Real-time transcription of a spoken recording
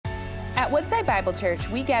At Woodside Bible Church,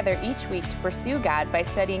 we gather each week to pursue God by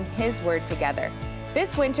studying His Word together.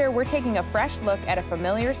 This winter, we're taking a fresh look at a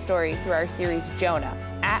familiar story through our series, Jonah,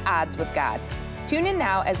 At Odds with God. Tune in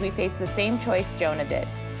now as we face the same choice Jonah did,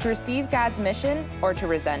 to receive God's mission or to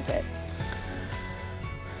resent it.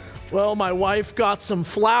 Well, my wife got some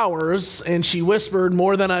flowers, and she whispered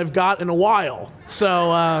more than I've got in a while.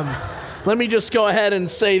 So let me just go ahead and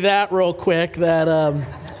say that real quick, that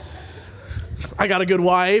I got a good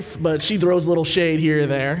wife, but she throws a little shade here or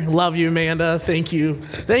there. Love you, Amanda. Thank you.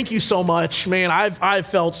 Thank you so much. Man, I've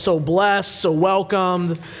felt so blessed, so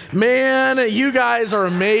welcomed. Man, you guys are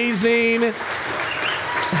amazing.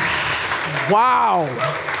 Wow.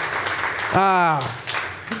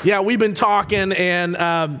 Yeah, we've been talking, and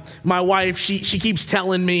my wife, she keeps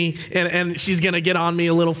telling me, and she's going to get on me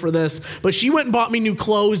a little for this, but she went and bought me new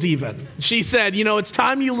clothes even. She said, it's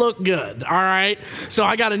time you look good, all right? So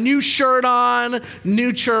I got a new shirt on,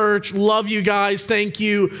 new church. Love you guys. Thank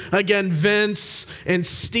you again, Vince and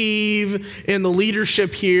Steve and the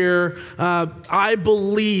leadership here. I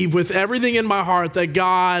believe with everything in my heart that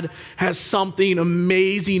God has something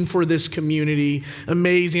amazing for this community,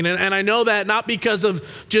 amazing. And I know that not because of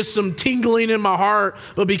just some tingling in my heart,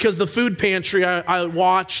 but because the food pantry I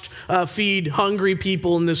watched feed hungry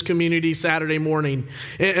people in this community Saturday morning.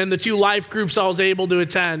 And the two life groups I was able to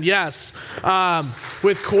attend, yes,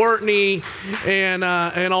 with Courtney and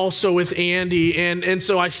also with Andy. And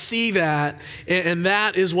so I see that, and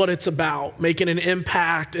that is what it's about, making an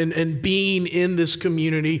impact and being in this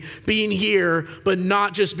community, being here, but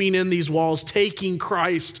not just being in these walls, taking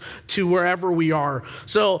Christ to wherever we are.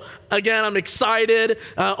 So again, I'm excited.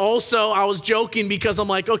 Also, I was joking because I'm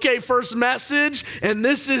like, okay, first message, and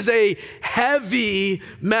this is a heavy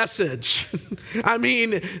message. I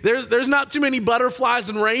mean, there's not too many butterflies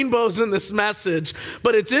and rainbows in this message,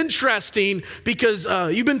 but it's interesting because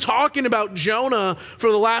you've been talking about Jonah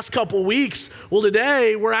for the last couple weeks. Well,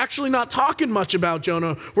 today, we're actually not talking much about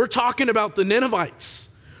Jonah. We're talking about the Ninevites.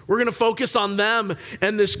 We're going to focus on them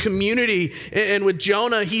and this community. And with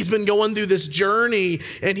Jonah, he's been going through this journey,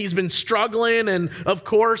 and he's been struggling. And of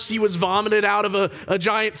course, he was vomited out of a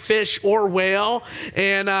giant fish or whale.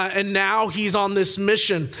 And now he's on this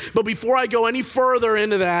mission. But before I go any further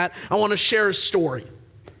into that, I want to share a story.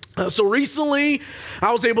 So recently,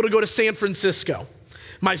 I was able to go to San Francisco.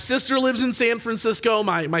 My sister lives in San Francisco,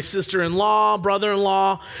 my sister-in-law,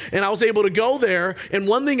 brother-in-law, and I was able to go there. And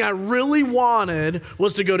one thing I really wanted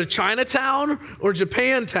was to go to Chinatown or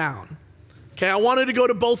Japantown. Okay, I wanted to go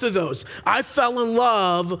to both of those. I fell in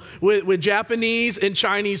love with Japanese and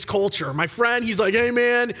Chinese culture. My friend, he's like, hey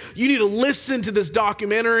man, you need to listen to this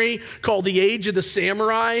documentary called The Age of the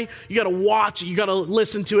Samurai. You got to watch it. You got to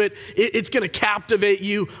listen to it. It's going to captivate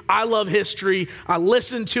you. I love history. I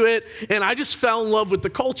listened to it, and I just fell in love with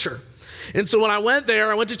the culture. And so when I went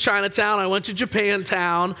there, I went to Chinatown, I went to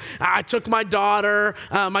Japantown, I took my daughter,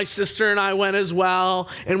 my sister and I went as well,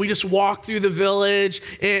 and we just walked through the village,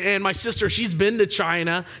 and my sister, she's been to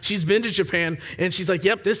China, she's been to Japan, and she's like,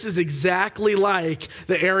 yep, this is exactly like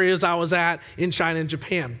the areas I was at in China and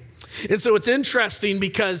Japan. And so it's interesting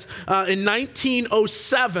because in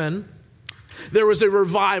 1907, there was a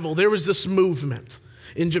revival, there was this movement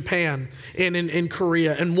in Japan and in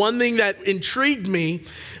Korea. And one thing that intrigued me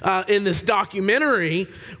in this documentary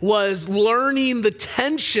was learning the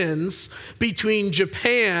tensions between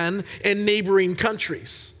Japan and neighboring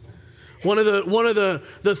countries. One of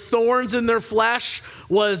the thorns in their flesh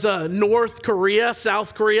was North Korea,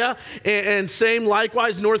 South Korea, and same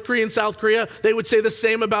likewise, North Korea and South Korea, they would say the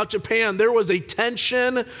same about Japan. There was a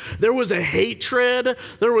tension, there was a hatred,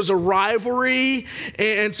 there was a rivalry,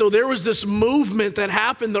 and so there was this movement that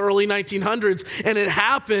happened in the early 1900s, and it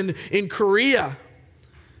happened in Korea.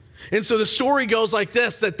 And so the story goes like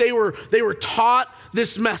this, that they were taught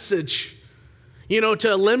this message,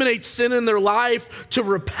 to eliminate sin in their life, to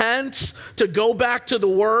repent, to go back to the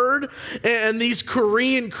Word. And these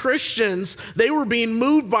Korean Christians, they were being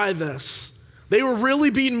moved by this. They were really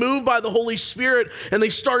being moved by the Holy Spirit, and they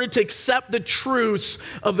started to accept the truths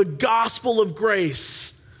of the gospel of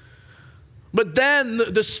grace. But then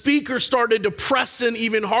the speaker started to press in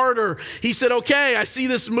even harder. He said, okay, I see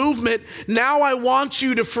this movement. Now I want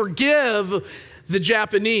you to forgive the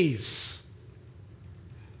Japanese.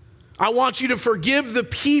 I want you to forgive the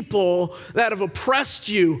people that have oppressed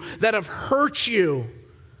you, that have hurt you.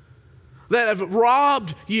 that have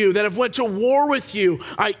robbed you, that have went to war with you.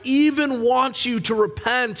 I even want you to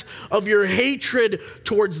repent of your hatred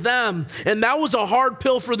towards them. And that was a hard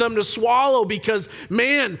pill for them to swallow because,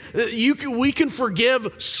 man, we can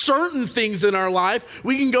forgive certain things in our life.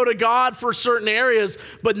 We can go to God for certain areas,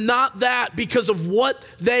 but not that because of what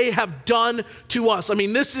they have done to us. I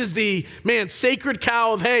mean, this is the, sacred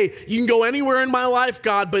cow of, hey, you can go anywhere in my life,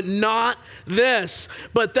 God, but not this.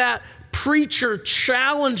 But that preacher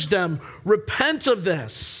challenged them, repent of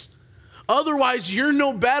this. Otherwise, you're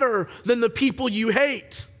no better than the people you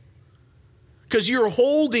hate. Because you're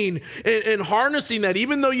holding and harnessing that.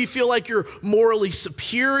 Even though you feel like you're morally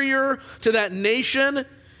superior to that nation,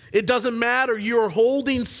 it doesn't matter. You're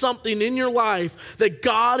holding something in your life that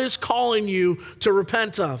God is calling you to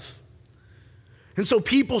repent of. And so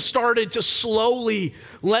people started to slowly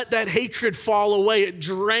let that hatred fall away. It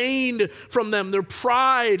drained from them their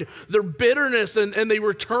pride, their bitterness, and they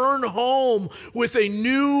returned home with a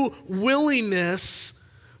new willingness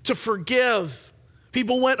to forgive.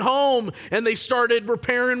 People went home and they started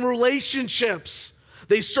repairing relationships.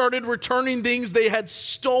 They started returning things they had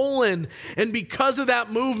stolen. And because of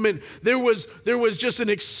that movement, there was just an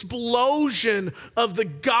explosion of the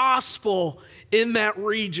gospel in that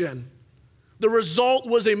region. The result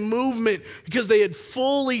was a movement because they had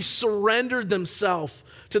fully surrendered themselves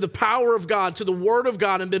to the power of God, to the word of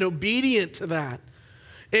God, and been obedient to that.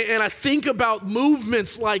 And I think about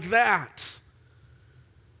movements like that.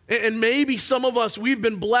 And maybe some of us, we've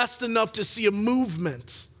been blessed enough to see a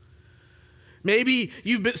movement. Maybe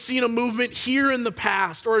you've seen a movement here in the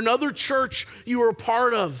past, or another church you were a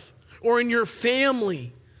part of, or in your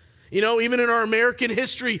family. You know, even in our American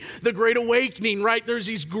history, the Great Awakening, right? There's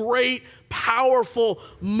these great, powerful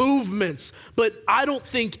movements. But I don't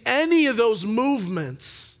think any of those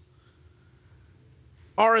movements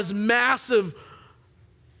are as massive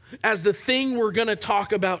as the thing we're going to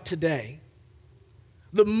talk about today.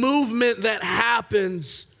 The movement that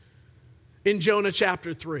happens in Jonah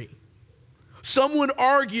chapter 3. Some would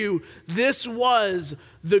argue this was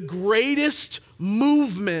the greatest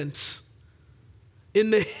movement in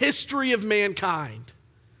the history of mankind.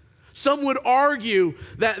 Some would argue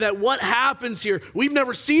that what happens here, we've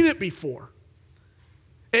never seen it before.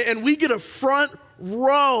 And we get a front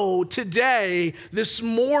row today, this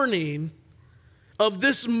morning, of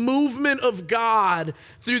this movement of God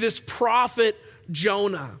through this prophet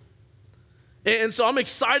Jonah. And so I'm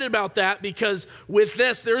excited about that because with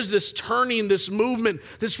this, there's this turning, this movement,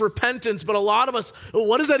 this repentance. But a lot of us,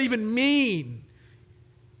 what does that even mean?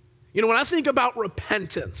 You know, when I think about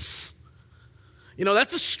repentance, you know,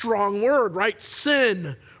 that's a strong word, right?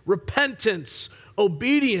 Sin, repentance,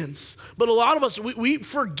 obedience. But a lot of us, we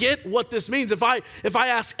forget what this means. If I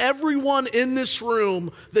ask everyone in this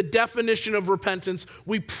room the definition of repentance,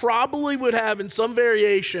 we probably would have in some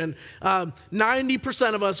variation,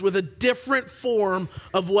 90% of us with a different form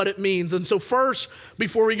of what it means. And so first,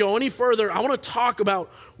 before we go any further, I want to talk about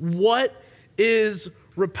what is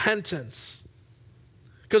repentance.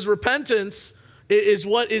 Because repentance is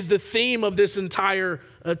what is the theme of this entire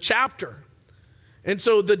chapter. And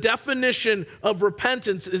so the definition of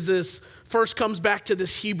repentance is this, first comes back to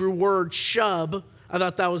this Hebrew word, shub. I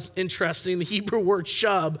thought that was interesting, the Hebrew word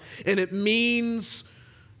shub, and it means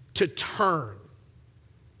to turn.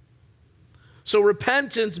 So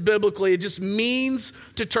repentance, biblically, it just means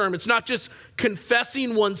to turn. It's not just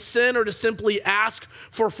confessing one's sin or to simply ask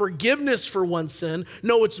for forgiveness for one's sin.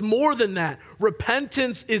 No, it's more than that.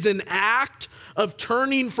 Repentance is an act of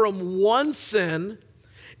turning from one sin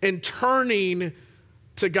and turning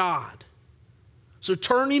to God. So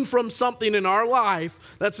turning from something in our life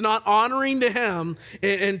that's not honoring to Him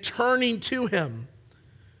and turning to Him.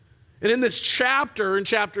 And in this chapter, in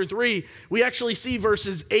chapter 3, we actually see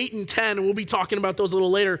verses 8 and 10, and we'll be talking about those a little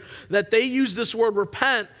later, that they use this word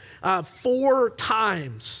repent 4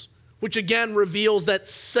 times, which again reveals that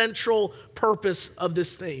central purpose of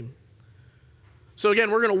this theme. So again,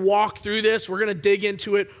 we're going to walk through this. We're going to dig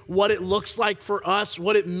into it, what it looks like for us,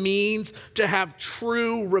 what it means to have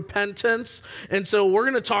true repentance. And so we're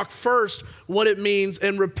going to talk first what it means.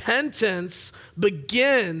 And repentance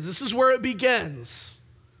begins, this is where it begins,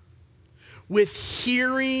 with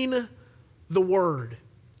hearing the word.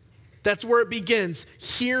 That's where it begins,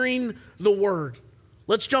 hearing the word.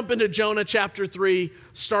 Let's jump into Jonah chapter 3,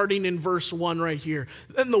 starting in verse 1 right here.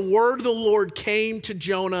 Then the word of the Lord came to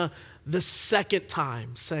Jonah the second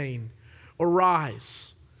time, saying,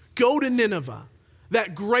 "Arise, go to Nineveh,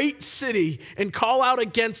 that great city, and call out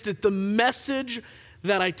against it the message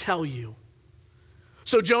that I tell you."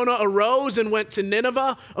 So Jonah arose and went to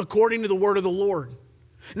Nineveh according to the word of the Lord.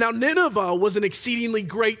 Now, Nineveh was an exceedingly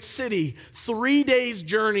great city, 3 days'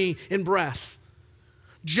 journey in breadth.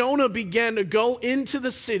 Jonah began to go into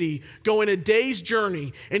the city, go in a day's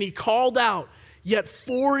journey, and he called out, "Yet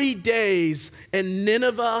 40 days, and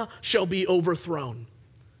Nineveh shall be overthrown."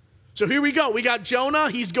 So here we go. We got Jonah.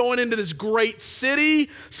 He's going into this great city.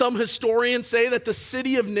 Some historians say that the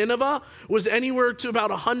city of Nineveh was anywhere to about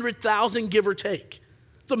 100,000, give or take.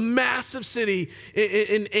 It's a massive city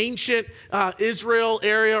in ancient Israel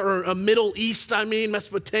area, or a Middle East,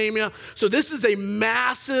 Mesopotamia. So this is a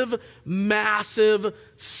massive, massive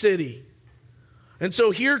city. And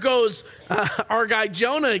so here goes our guy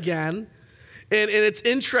Jonah again. And it's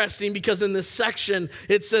interesting because in this section,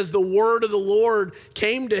 it says the word of the Lord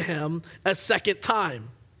came to him a second time.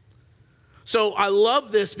 So I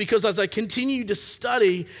love this because as I continued to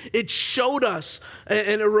study, it showed us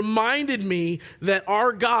and it reminded me that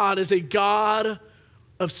our God is a God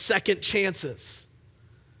of second chances.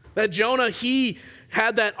 That Jonah, he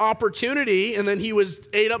had that opportunity and then he was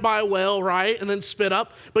ate up by a whale, right? And then spit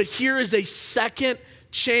up. But here is a second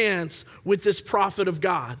chance with this prophet of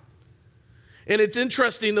God. And it's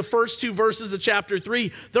interesting, the first 2 verses of chapter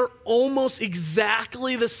 3, they're almost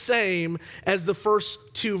exactly the same as the first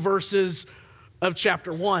 2 verses of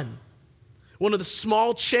chapter 1. One of the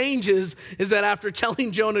small changes is that after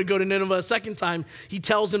telling Jonah to go to Nineveh a second time, he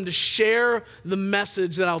tells him to share the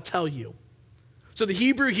message that I'll tell you. So the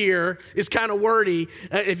Hebrew here is kind of wordy.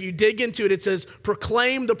 If you dig into it, it says,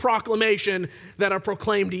 proclaim the proclamation that I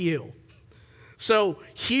proclaim to you. So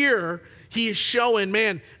here, he is showing,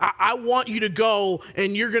 man, I want you to go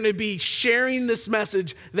and you're going to be sharing this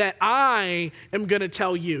message that I am going to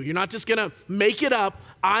tell you. You're not just going to make it up.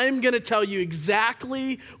 I'm going to tell you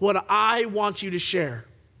exactly what I want you to share.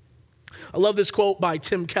 I love this quote by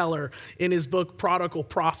Tim Keller in his book, Prodigal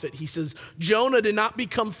Prophet. He says, Jonah did not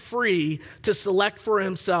become free to select for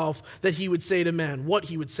himself that he would say to men, what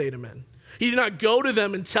he would say to men. He did not go to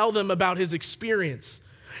them and tell them about his experience.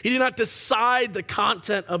 He did not decide the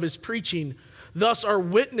content of his preaching. Thus, our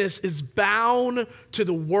witness is bound to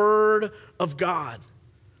the word of God.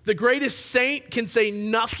 The greatest saint can say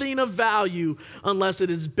nothing of value unless it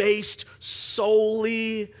is based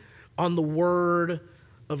solely on the word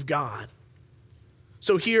of God.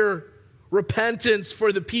 So here, repentance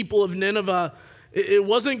for the people of Nineveh, it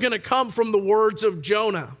wasn't going to come from the words of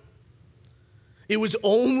Jonah. It was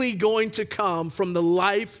only going to come from the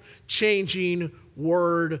life-changing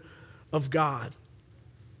word of God.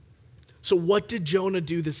 So what did Jonah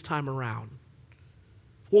do this time around?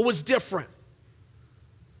 What was different?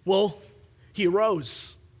 Well, he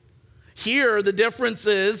arose. Here, the difference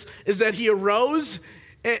is that he arose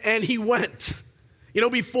and he went. You know,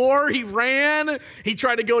 before he ran, he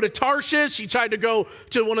tried to go to Tarshish. He tried to go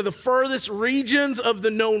to one of the furthest regions of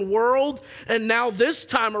the known world. And now this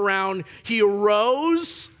time around, he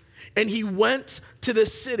arose and he went to the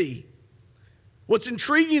city. What's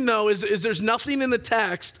intriguing, though, is there's nothing in the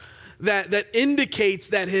text that indicates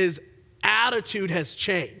that his attitude has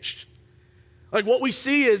changed. Like what we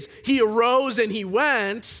see is he arose and he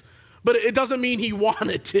went, but it doesn't mean he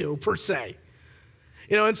wanted to, per se.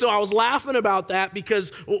 You know, and so I was laughing about that because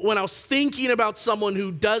when I was thinking about someone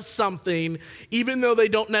who does something, even though they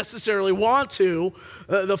don't necessarily want to,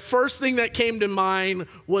 the first thing that came to mind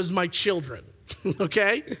was my children.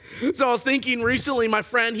 Okay? So I was thinking recently, my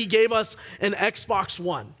friend, he gave us an Xbox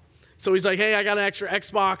One. So he's like, hey, I got an extra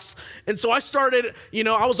Xbox. And so I started,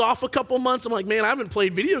 I was off a couple months. I'm like, man, I haven't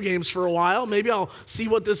played video games for a while. Maybe I'll see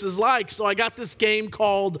what this is like. So I got this game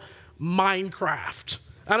called Minecraft.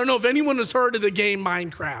 I don't know if anyone has heard of the game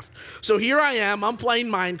Minecraft. So here I am, I'm playing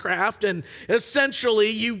Minecraft, and essentially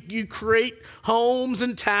you create homes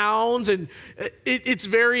and towns, and it's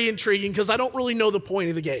very intriguing because I don't really know the point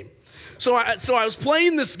of the game. So I was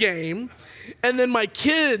playing this game, and then my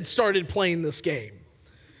kids started playing this game.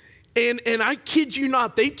 And I kid you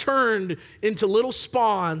not, they turned into little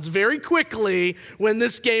spawns very quickly when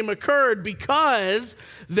this game occurred because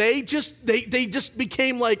they just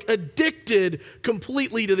became like addicted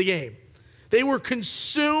completely to the game. They were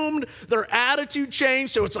consumed, their attitude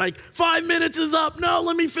changed, so it's like, 5 minutes is up, no,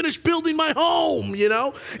 let me finish building my home,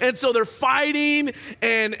 And so they're fighting,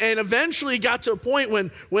 and eventually got to a point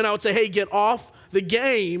when I would say, hey, get off the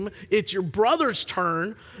game, it's your brother's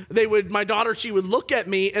turn. My daughter, she would look at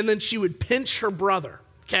me, and then she would pinch her brother,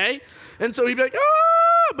 okay? And so he'd be like,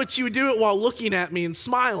 ah, but she would do it while looking at me and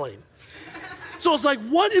smiling. So I was like,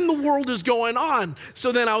 what in the world is going on?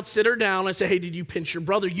 So then I would sit her down and I'd say, hey, did you pinch your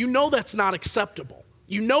brother? You know that's not acceptable.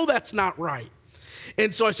 You know that's not right.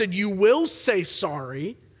 And so I said, you will say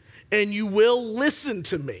sorry and you will listen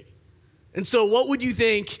to me. And so what would you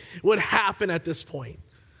think would happen at this point?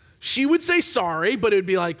 She would say sorry, but it would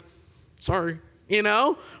be like, sorry,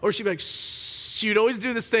 Or she'd be like, she'd always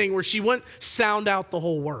do this thing where she wouldn't sound out the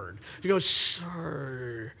whole word. She'd go,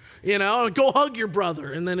 sorry, go hug your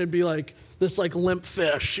brother. And then it'd be like this like limp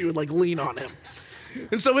fish. She would like lean on him.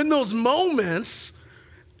 And so in those moments,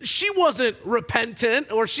 she wasn't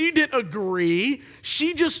repentant or she didn't agree.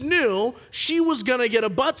 She just knew she was going to get a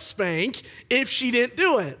butt spank if she didn't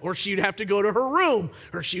do it, or she'd have to go to her room,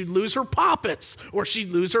 or she'd lose her poppets, or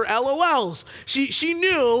she'd lose her LOLs. She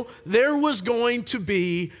knew there was going to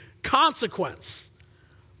be consequence.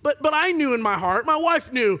 But I knew in my heart, my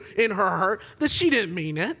wife knew in her heart that she didn't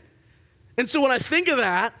mean it. And so when I think of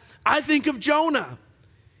that, I think of Jonah.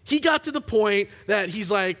 He got to the point that he's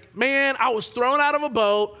like, man, I was thrown out of a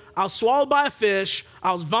boat. I was swallowed by a fish.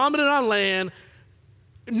 I was vomited on land.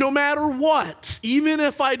 No matter what, even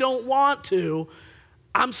if I don't want to,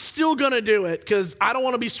 I'm still going to do it because I don't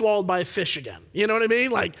want to be swallowed by a fish again. You know what I mean?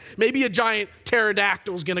 Like maybe a giant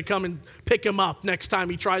pterodactyl is going to come and pick him up next time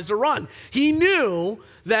he tries to run. He knew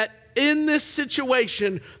that in this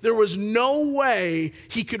situation, there was no way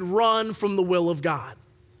he could run from the will of God.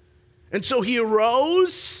 And so he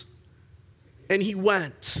arose and he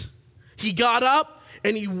went. He got up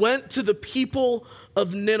and he went to the people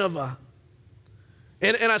of Nineveh.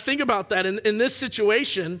 And I think about that. In this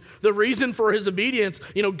situation, the reason for his obedience,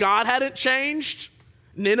 God hadn't changed.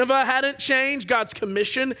 Nineveh hadn't changed. God's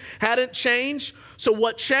commission hadn't changed. So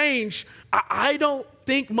what changed? I don't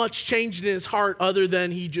think much changed in his heart other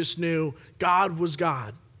than he just knew God was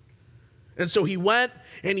God. And so he went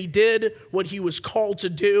and he did what he was called to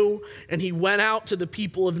do. And he went out to the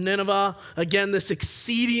people of Nineveh, again, this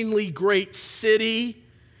exceedingly great city.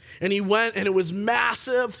 And he went and it was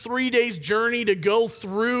massive, 3 days journey to go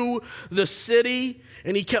through the city.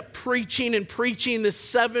 And he kept preaching and preaching this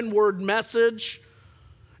 7-word message.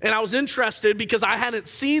 And I was interested because I hadn't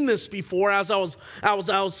seen this before as I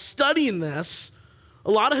was studying this. A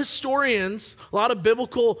lot of historians, a lot of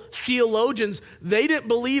biblical theologians, they didn't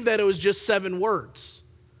believe that it was just 7 words.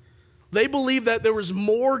 They believed that there was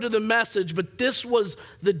more to the message, but this was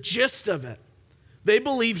the gist of it. They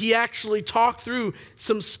believe he actually talked through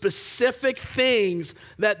some specific things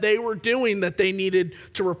that they were doing that they needed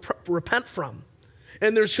to repent from.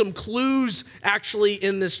 And there's some clues actually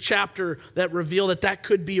in this chapter that reveal that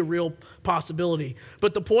could be a real possibility.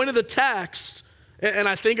 But the point of the text, and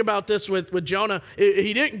I think about this with Jonah,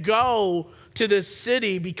 he didn't go to this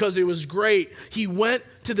city because it was great. He went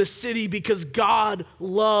to the city because God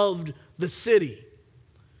loved the city.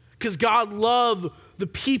 Because God loved the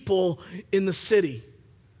people in the city.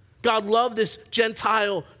 God loved this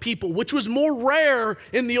Gentile people, which was more rare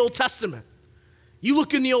in the Old Testament. You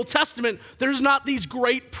look in the Old Testament, there's not these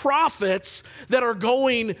great prophets that are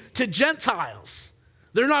going to Gentiles.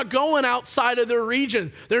 They're not going outside of their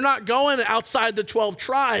region. They're not going outside the 12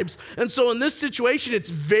 tribes. And so in this situation, it's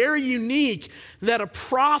very unique that a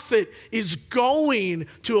prophet is going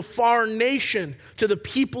to a far nation, to the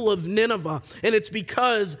people of Nineveh. And it's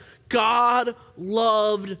because God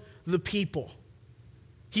loved the people.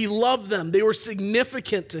 He loved them. They were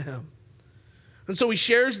significant to him. And so he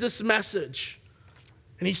shares this message.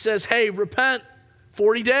 And he says, hey, repent,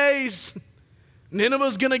 40 days.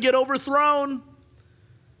 Nineveh's going to get overthrown.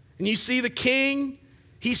 And you see the king,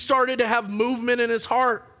 he started to have movement in his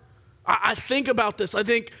heart. I think about this. I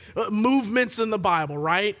think movements in the Bible,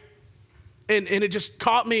 right? And it just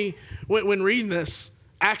caught me when reading this.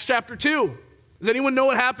 Acts chapter 2. Does anyone know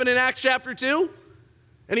what happened in Acts chapter 2?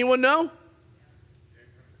 Anyone know?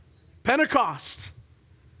 Pentecost.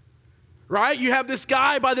 Right? You have this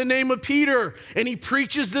guy by the name of Peter, and he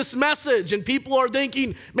preaches this message, and people are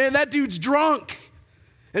thinking, man, that dude's drunk.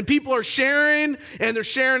 And people are sharing, and they're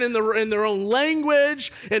sharing in their own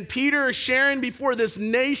language, and Peter is sharing before this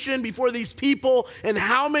nation, before these people, and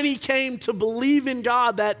how many came to believe in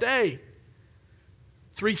God that day?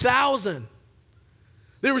 3,000.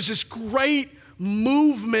 There was this great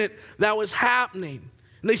movement that was happening.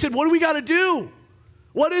 And they said, what do we got to do?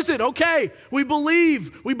 What is it? Okay, we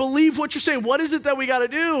believe what you're saying. What is it that we got to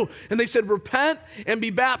do? And they said, repent and be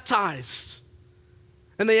baptized.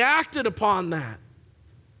 And they acted upon that.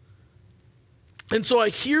 And so I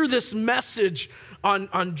hear this message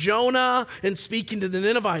on Jonah and speaking to the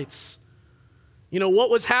Ninevites. You know, what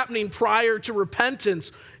was happening prior to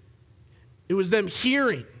repentance? It was them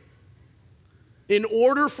hearing. In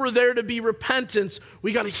order for there to be repentance,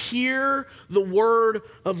 we got to hear the word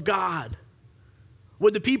of God.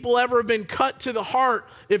 Would the people ever have been cut to the heart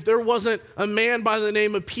if there wasn't a man by the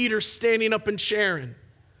name of Peter standing up and sharing?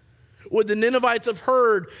 Would the Ninevites have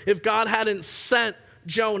heard if God hadn't sent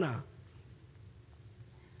Jonah?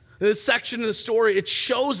 This section of the story, it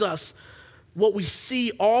shows us what we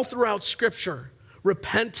see all throughout Scripture.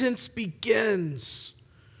 Repentance begins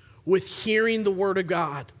with hearing the Word of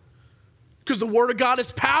God. Because the Word of God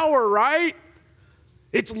is power, right?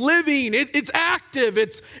 It's living, it's active,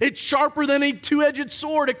 it's sharper than a two-edged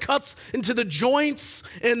sword. It cuts into the joints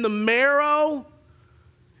and the marrow.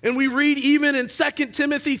 And we read even in 2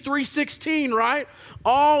 Timothy 3:16, right?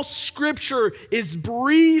 All Scripture is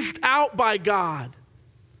breathed out by God.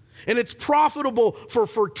 And it's profitable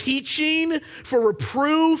for teaching, for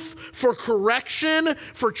reproof, for correction,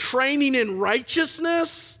 for training in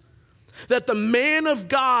righteousness, that the man of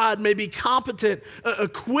God may be competent,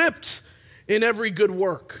 equipped in every good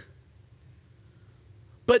work.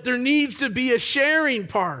 But there needs to be a sharing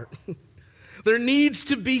part. There needs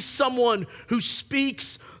to be someone who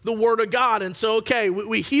speaks the Word of God. And so, okay,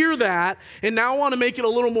 we hear that, and now I want to make it a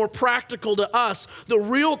little more practical to us. The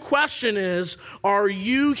real question is, are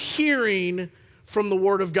you hearing from the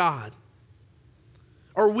Word of God?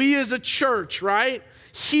 Are we as a church, right,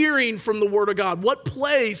 hearing from the Word of God? What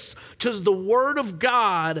place does the Word of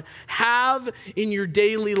God have in your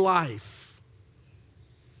daily life?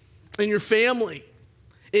 In your family?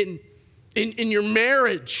 In your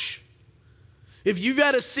marriage? If you've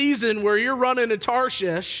had a season where you're running a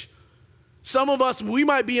Tarshish, some of us, we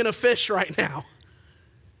might be in a fish right now.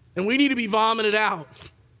 And we need to be vomited out.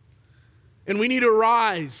 And we need to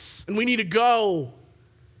rise. And we need to go.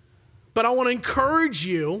 But I want to encourage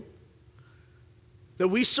you that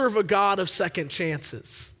we serve a God of second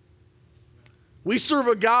chances. We serve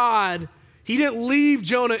a God, he didn't leave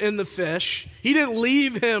Jonah in the fish. He didn't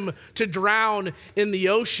leave him to drown in the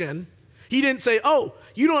ocean. He didn't say, oh,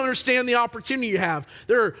 you don't understand the opportunity you have.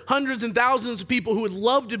 There are hundreds and thousands of people who would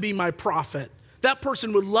love to be my prophet. That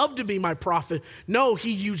person would love to be my prophet. No,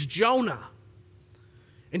 he used Jonah.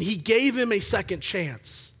 And he gave him a second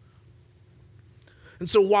chance. And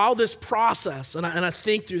so while this process, and I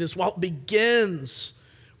think through this, while it begins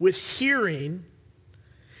with hearing,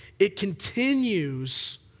 it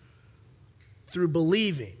continues through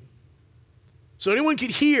believing. So anyone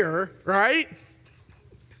could hear, right?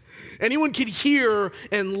 Anyone could hear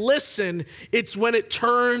and listen. It's when it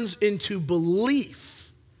turns into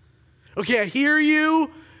belief. Okay, I hear you,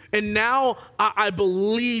 and now I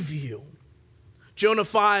believe you. Jonah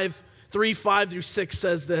 5:5-6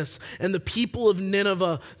 says this, and the people of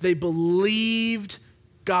Nineveh, they believed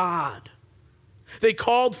God. They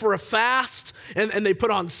called for a fast, and they put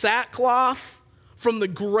on sackcloth from the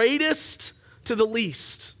greatest to the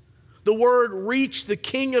least. The word reached the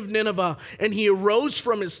king of Nineveh, and he arose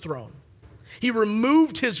from his throne. He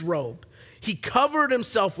removed his robe. He covered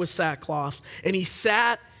himself with sackcloth, and he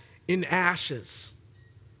sat in ashes.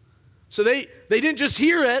 So they didn't just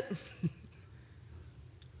hear it.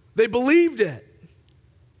 They believed it.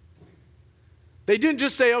 They didn't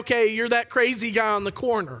just say, okay, you're that crazy guy on the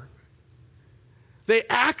corner. They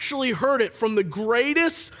actually heard it from the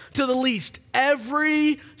greatest to the least,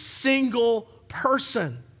 every single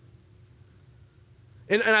person.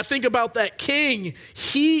 And I think about that king.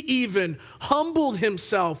 He even humbled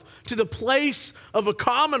himself to the place of a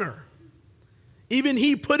commoner. Even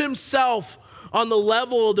he put himself on the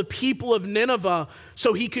level of the people of Nineveh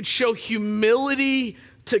so he could show humility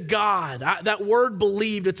to God. That word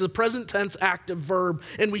believed, it's a present tense active verb,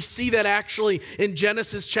 and we see that actually in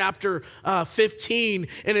Genesis chapter 15,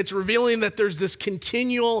 and it's revealing that there's this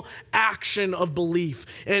continual action of belief.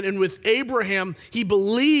 And with Abraham, he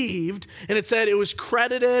believed, and it said it was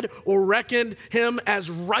credited or reckoned him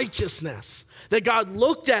as righteousness. That God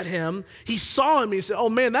looked at him, he saw him, and he said, oh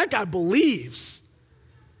man, that guy believes.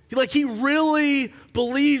 He really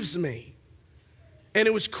believes me. And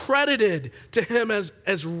it was credited to him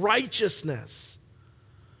as righteousness.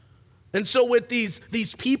 And so with these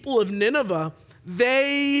people of Nineveh,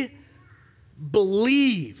 they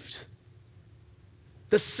believed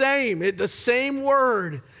the same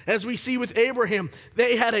word as we see with Abraham.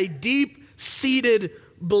 They had a deep-seated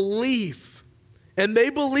belief. And they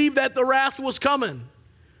believed that the wrath was coming.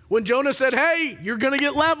 When Jonah said, hey, you're going to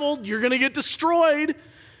get leveled, you're going to get destroyed,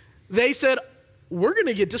 they said, we're going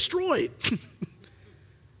to get destroyed.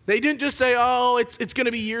 They didn't just say, oh, it's going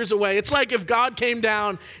to be years away. It's like if God came down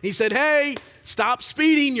and he said, hey, stop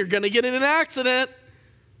speeding, you're going to get in an accident.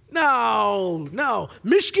 No.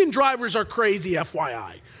 Michigan drivers are crazy,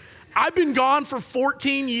 FYI. I've been gone for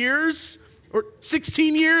 14 years or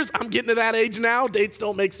 16 years. I'm getting to that age now. Dates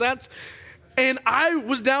don't make sense. And I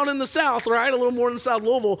was down in the South, right? A little more in the South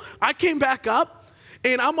Louisville. I came back up.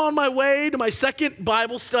 And I'm on my way to my second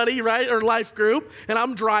Bible study, right, or life group, and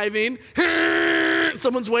I'm driving. And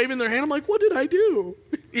someone's waving their hand. I'm like, what did I do?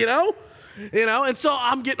 And so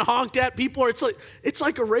I'm getting honked at. People are, it's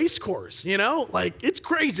like a race course, like it's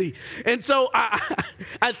crazy. And so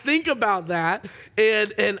I think about that,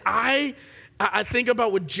 and I think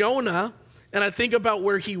about with Jonah, and I think about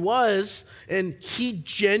where he was, and he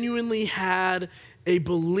genuinely had a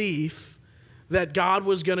belief that God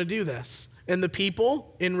was going to do this. And the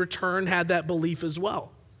people in return had that belief as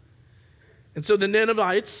well. And so the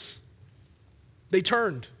Ninevites, they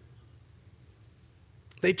turned.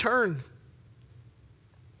 They turned.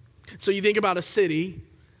 So you think about a city,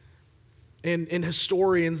 and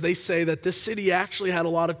historians, they say that this city actually had a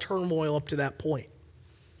lot of turmoil up to that point.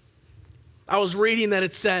 I was reading that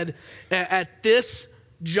it said at this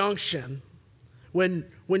junction, when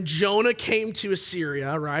Jonah came to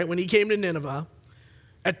Assyria, right, when he came to Nineveh,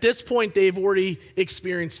 at this point they've already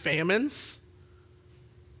experienced famines.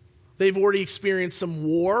 They've already experienced some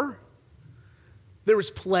war. There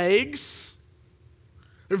was plagues.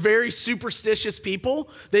 They're very superstitious people.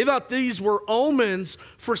 They thought these were omens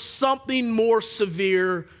for something more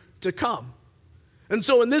severe to come. And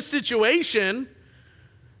so in this situation,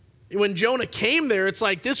 when Jonah came there, it's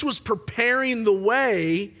like this was preparing the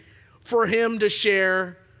way for him to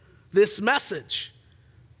share this message.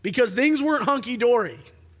 Because things weren't hunky-dory.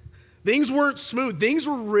 Things weren't smooth. Things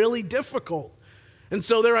were really difficult. And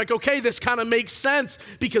so they're like, okay, this kind of makes sense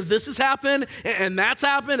because this has happened and that's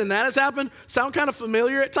happened and that has happened. Sound kind of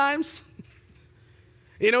familiar at times?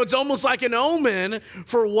 It's almost like an omen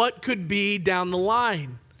for what could be down the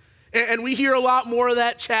line. And we hear a lot more of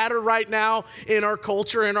that chatter right now in our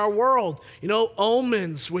culture, in our world.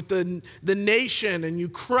 Omens with the nation and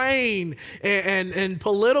Ukraine and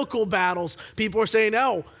political battles. People are saying,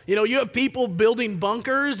 oh, you have people building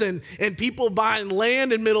bunkers and people buying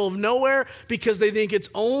land in the middle of nowhere because they think it's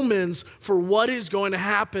omens for what is going to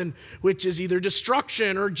happen, which is either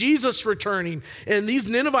destruction or Jesus returning. And these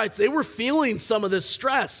Ninevites, they were feeling some of this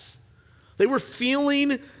stress. They were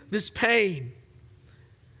feeling this pain.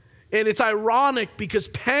 And it's ironic because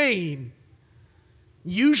pain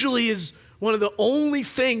usually is one of the only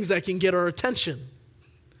things that can get our attention.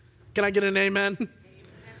 Can I get an amen? Amen.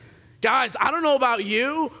 Guys, I don't know about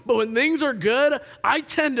you, but when things are good, I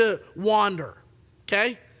tend to wander,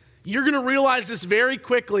 okay? You're going to realize this very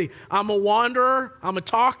quickly. I'm a wanderer. I'm a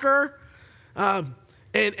talker. And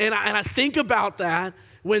I think about that.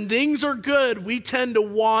 When things are good, we tend to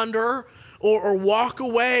wander or walk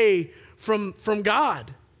away from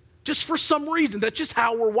God. Just for some reason. That's just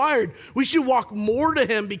how we're wired. We should walk more to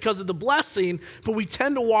him because of the blessing, but we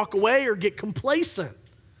tend to walk away or get complacent.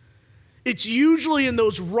 It's usually in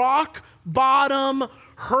those rock bottom,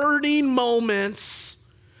 hurting moments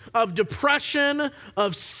of depression,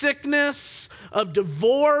 of sickness, of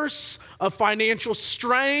divorce, of financial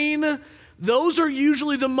strain. Those are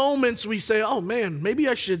usually the moments we say, oh man, maybe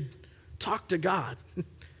I should talk to God.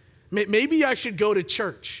 Maybe I should go to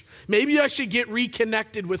church. Maybe I should get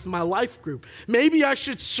reconnected with my life group. Maybe I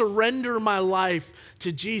should surrender my life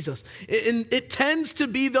to Jesus. And it tends to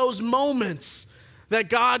be those moments that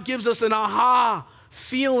God gives us an aha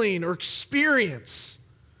feeling or experience.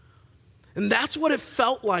 And that's what it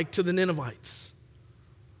felt like to the Ninevites.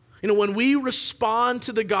 When we respond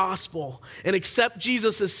to the gospel and accept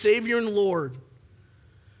Jesus as Savior and Lord,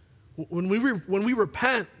 when we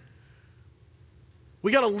repent,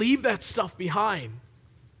 we got to leave that stuff behind.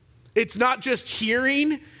 It's not just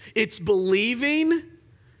hearing, it's believing,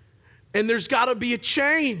 and there's got to be a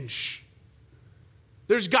change.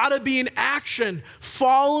 There's got to be an action.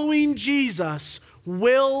 Following Jesus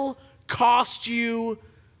will cost you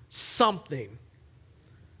something.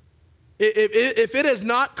 If it has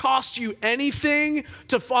not cost you anything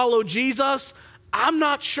to follow Jesus, I'm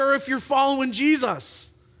not sure if you're following Jesus.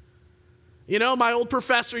 My old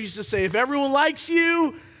professor used to say, if everyone likes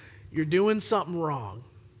you, you're doing something wrong.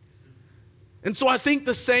 And so I think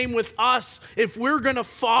the same with us. If we're going to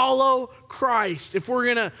follow Christ, if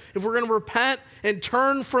we're going to repent and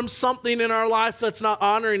turn from something in our life that's not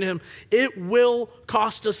honoring him, it will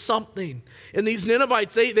cost us something. And these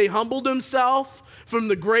Ninevites, they humbled themselves from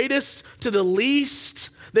the greatest to the least.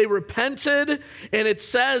 They repented, and it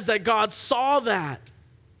says that God saw that.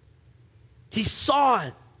 He saw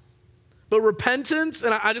it. But repentance,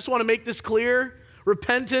 and I just want to make this clear,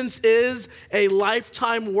 repentance is a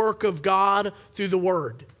lifetime work of God through the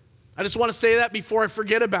Word. I just want to say that before I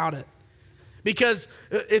forget about it. Because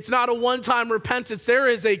it's not a one-time repentance. There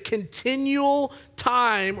is a continual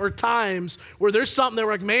time or times where there's something that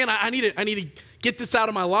we're like, man, I need to get this out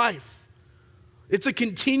of my life. It's a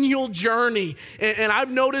continual journey. And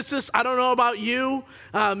I've noticed this. I don't know about you.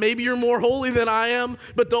 Maybe you're more holy than I am.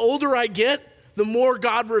 But the older I get, the more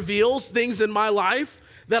God reveals things in my life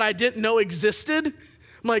that I didn't know existed.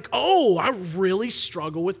 I'm like, oh, I really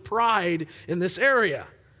struggle with pride in this area.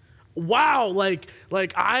 Wow, like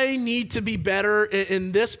I need to be better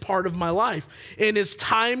in this part of my life. And as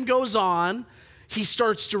time goes on, he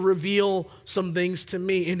starts to reveal some things to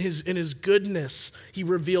me. In his goodness, he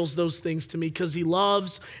reveals those things to me because he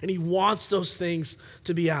loves and he wants those things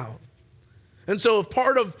to be out. And so if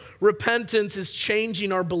part of repentance is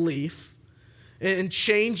changing our belief and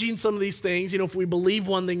changing some of these things, if we believe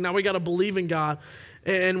one thing, now we got to believe in God,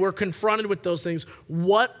 and we're confronted with those things.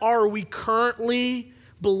 What are we currently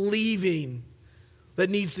believing that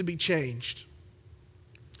needs to be changed?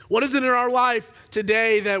 What is it in our life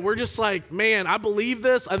today that we're just like, man, I believe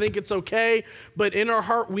this, I think it's okay, but in our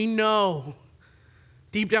heart we know,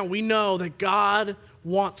 deep down we know that God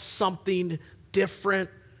wants something different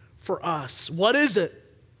for us. What is it?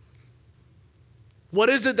 What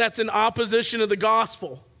is it that's in opposition to the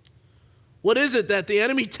gospel? What is it that the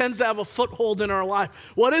enemy tends to have a foothold in our life?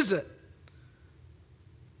 What is it?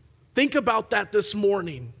 Think about that this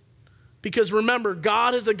morning. Because remember,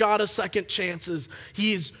 God is a God of second chances.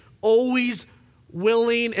 He's always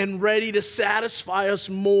willing and ready to satisfy us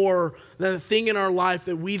more than a thing in our life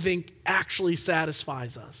that we think actually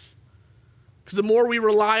satisfies us. Because the more we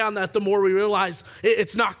rely on that, the more we realize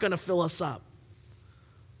it's not going to fill us up.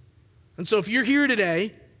 And so if you're here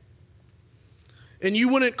today and you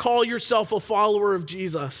wouldn't call yourself a follower of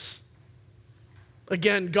Jesus,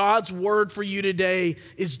 again, God's word for you today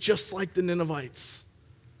is just like the Ninevites.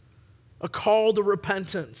 A call to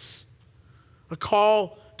repentance, a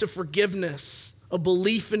call to forgiveness, a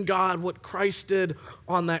belief in God, what Christ did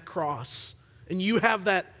on that cross. And you have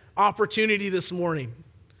that opportunity this morning.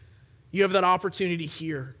 You have that opportunity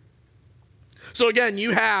here. So again,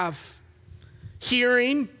 you have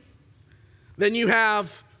hearing, then you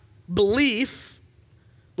have belief,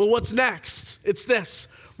 but what's next? It's this.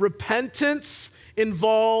 Repentance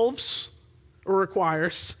involves or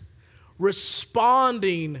requires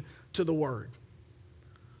responding to the word.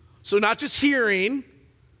 So not just hearing,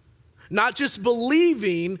 not just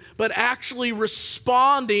believing, but actually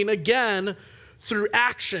responding again through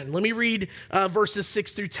action. Let me read verses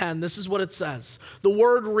 6 through 10. This is what it says. The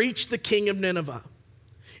word reached the king of Nineveh,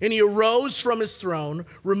 and he arose from his throne,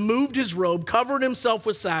 removed his robe, covered himself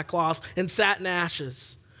with sackcloth, and sat in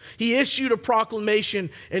ashes. He issued a proclamation,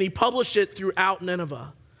 and he published it throughout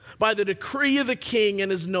Nineveh. By the decree of the king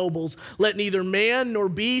and his nobles, let neither man nor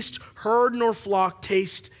beast, herd nor flock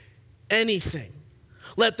taste anything.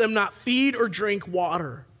 Let them not feed or drink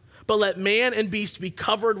water, but let man and beast be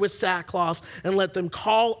covered with sackcloth, and let them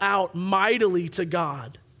call out mightily to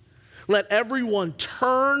God. Let everyone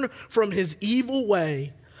turn from his evil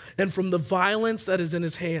way and from the violence that is in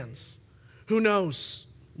his hands. Who knows?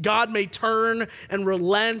 God may turn and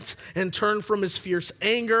relent and turn from his fierce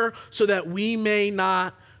anger so that we may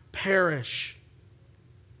not perish.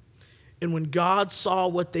 And when God saw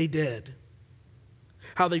what they did,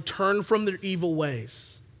 how they turned from their evil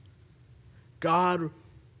ways, God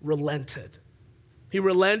relented. He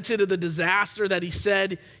relented of the disaster that he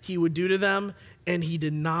said he would do to them, and he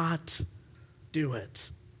did not do it.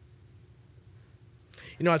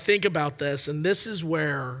 I think about this, and this is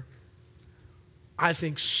where I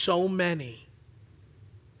think so many,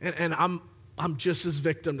 and I'm just as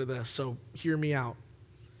victim to this, so hear me out.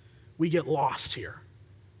 We get lost here.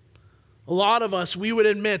 A lot of us, we would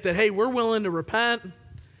admit that, hey, we're willing to repent,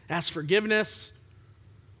 ask forgiveness.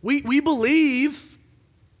 We believe,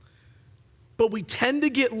 but we tend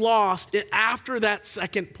to get lost after that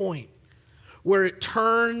second point where it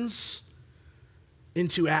turns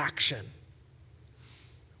into action,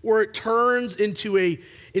 where it turns into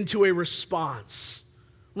a response.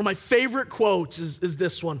 One of my favorite quotes is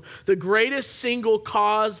this one. The greatest single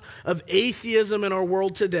cause of atheism in our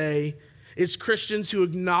world today is Christians who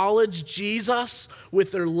acknowledge Jesus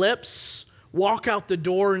with their lips, walk out the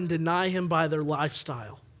door, and deny him by their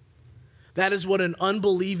lifestyle. That is what an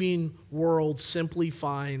unbelieving world simply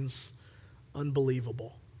finds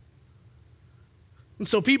unbelievable. And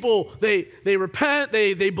so people, they repent,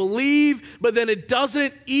 they believe, but then it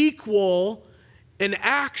doesn't equal an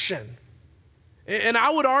action. And I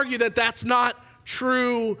would argue that that's not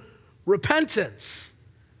true repentance.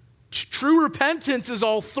 True repentance is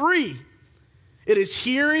all three. It is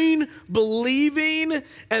hearing, believing,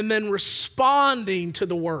 and then responding to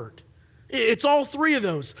the word. It's all three of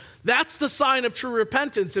those. That's the sign of true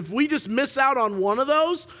repentance. If we just miss out on one of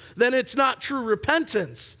those, then it's not true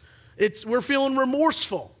repentance. We're feeling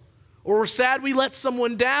remorseful, or we're sad we let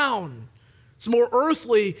someone down. It's more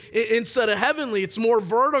earthly instead of heavenly. It's more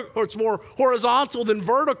vertical, or it's more horizontal than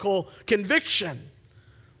vertical conviction.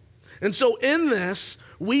 And so in this,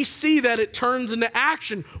 we see that it turns into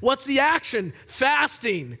action. What's the action?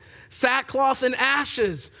 Fasting, sackcloth and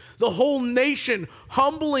ashes, the whole nation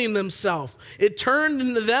humbling themselves. It turned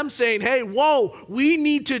into them saying, hey, whoa, we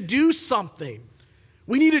need to do something.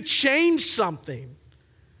 We need to change something.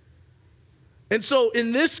 And so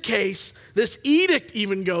in this case, this edict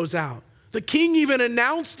even goes out. The king even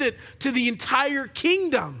announced it to the entire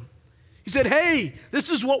kingdom. He said, hey,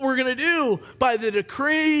 this is what we're going to do by the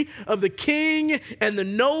decree of the king and the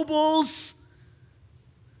nobles.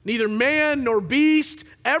 Neither man nor beast,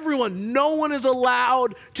 everyone, no one is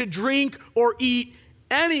allowed to drink or eat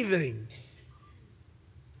anything.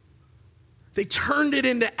 They turned it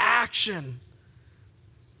into action.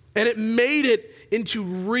 And it made it into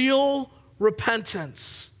real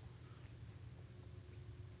repentance.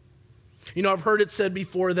 You know, I've heard it said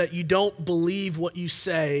before that you don't believe what you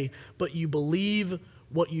say, but you believe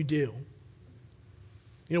what you do.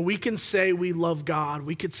 You know, we can say we love God.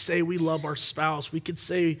 We could say we love our spouse. We could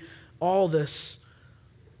say all this,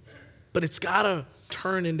 but it's got to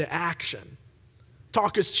turn into action.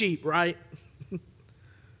 Talk is cheap, right?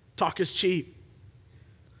 Talk is cheap.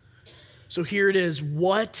 So here it is.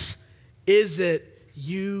 What is it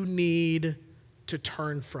you need to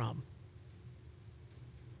turn from?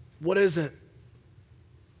 What is it?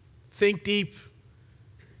 Think deep.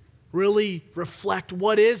 Really reflect.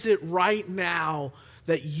 What is it right now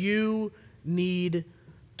that you need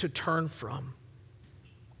to turn from?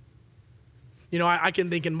 You know, I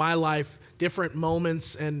can think in my life different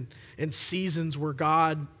moments and seasons where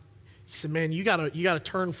God, he said, man, you gotta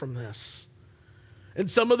turn from this. And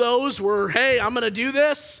some of those were, hey, I'm going to do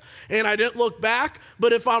this, and I didn't look back.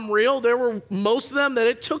 But if I'm real, there were most of them that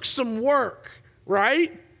it took some work,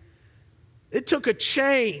 right? It took a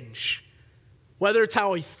change, whether it's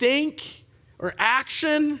how we think or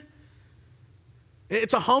action.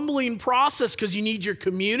 It's a humbling process because you need your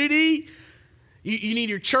community, you need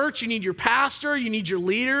your church, you need your pastor, you need your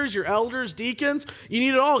leaders, your elders, deacons. You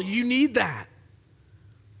need it all. You need that.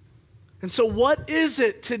 And so what is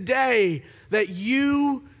it today that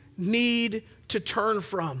you need to turn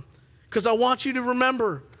from? Because I want you to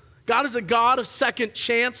remember, God is a God of second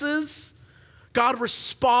chances. God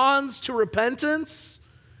responds to repentance.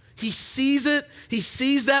 He sees it. He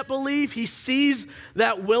sees that belief. He sees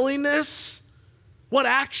that willingness. What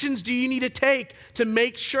actions do you need to take to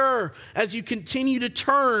make sure as you continue to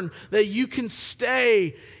turn that you can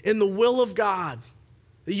stay in the will of God,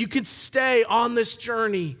 that you can stay on this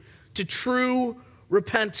journey to true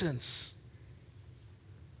repentance?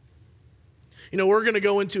 You know, we're going to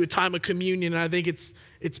go into a time of communion, and I think it's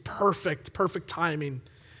perfect timing.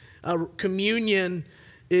 Communion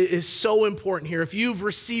is so important here. If you've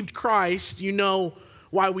received Christ, you know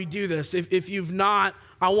why we do this. If you've not,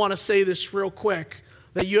 I want to say this real quick,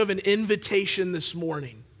 that you have an invitation this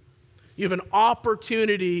morning. You have an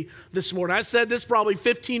opportunity this morning. I said this probably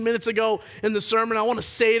 15 minutes ago in the sermon. I want to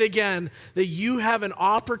say it again, that you have an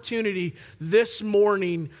opportunity this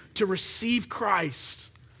morning to receive Christ,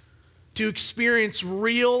 to experience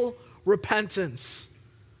real repentance.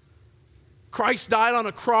 Christ died on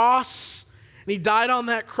a cross, and he died on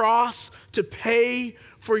that cross to pay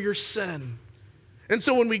for your sin. And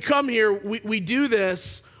so when we come here, we do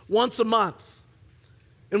this once a month,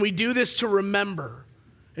 and we do this to remember.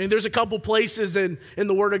 And there's a couple places in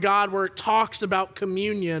the Word of God where it talks about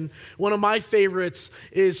communion. One of my favorites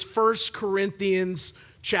is 1 Corinthians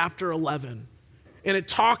chapter 11. And it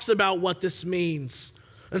talks about what this means.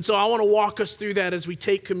 And so I want to walk us through that as we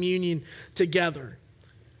take communion together.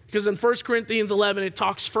 Because in 1 Corinthians 11, it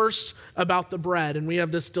talks first about the bread, and we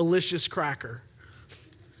have this delicious cracker.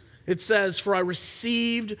 It says, "For I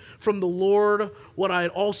received from the Lord what I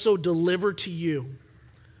had also delivered to you.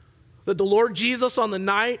 That the Lord Jesus, on the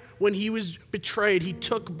night when he was betrayed, he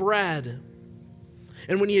took bread.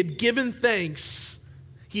 And when he had given thanks,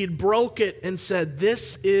 he had broke it and said,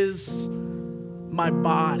 'This is my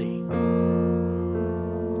body.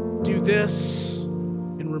 Do this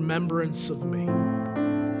in remembrance of me.'"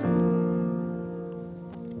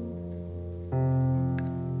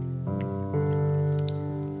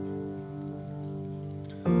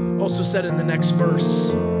 Also said in the next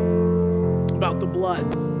verse about the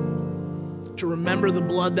blood, to remember the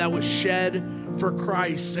blood that was shed for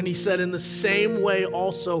Christ. And he said, in the same way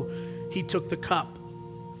also he took the cup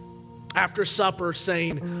after supper,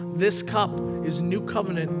 saying, "This cup is new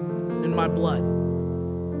covenant in my blood.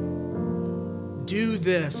 Do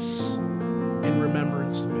this in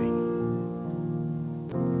remembrance of me."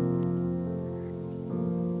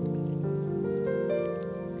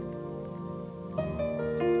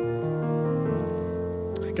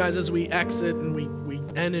 Guys, as we exit and we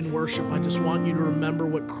end in worship, I just want you to remember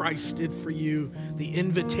what Christ did for you, the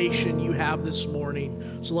invitation you have this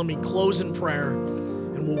morning. So let me close in prayer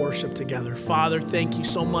and we'll worship together. Father, thank you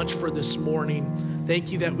so much for this morning.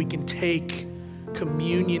 Thank you that we can take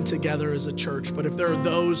communion together as a church. But if there are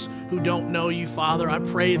those who don't know you, Father, I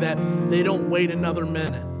pray that they don't wait another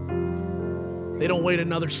minute. They don't wait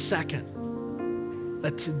another second.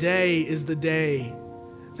 That today is the day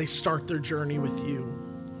they start their journey with you.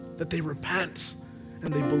 That they repent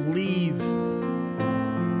and they believe,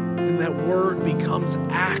 and that word becomes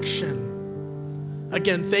action.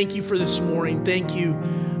 Again, thank you for this morning. Thank you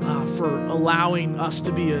for allowing us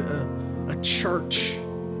to be a church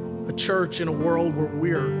in a world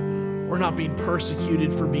where we're not being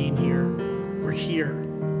persecuted for being here. We're here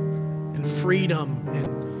in freedom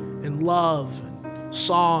and love and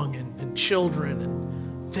song and children.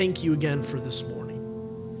 And thank you again for this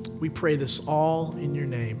morning. We pray this all in your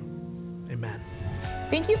name. Amen.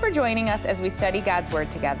 Thank you for joining us as we study God's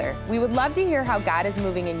Word together. We would love to hear how God is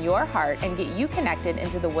moving in your heart and get you connected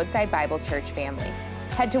into the Woodside Bible Church family.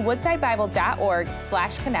 Head to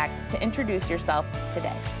woodsidebible.org/connect to introduce yourself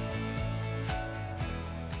today.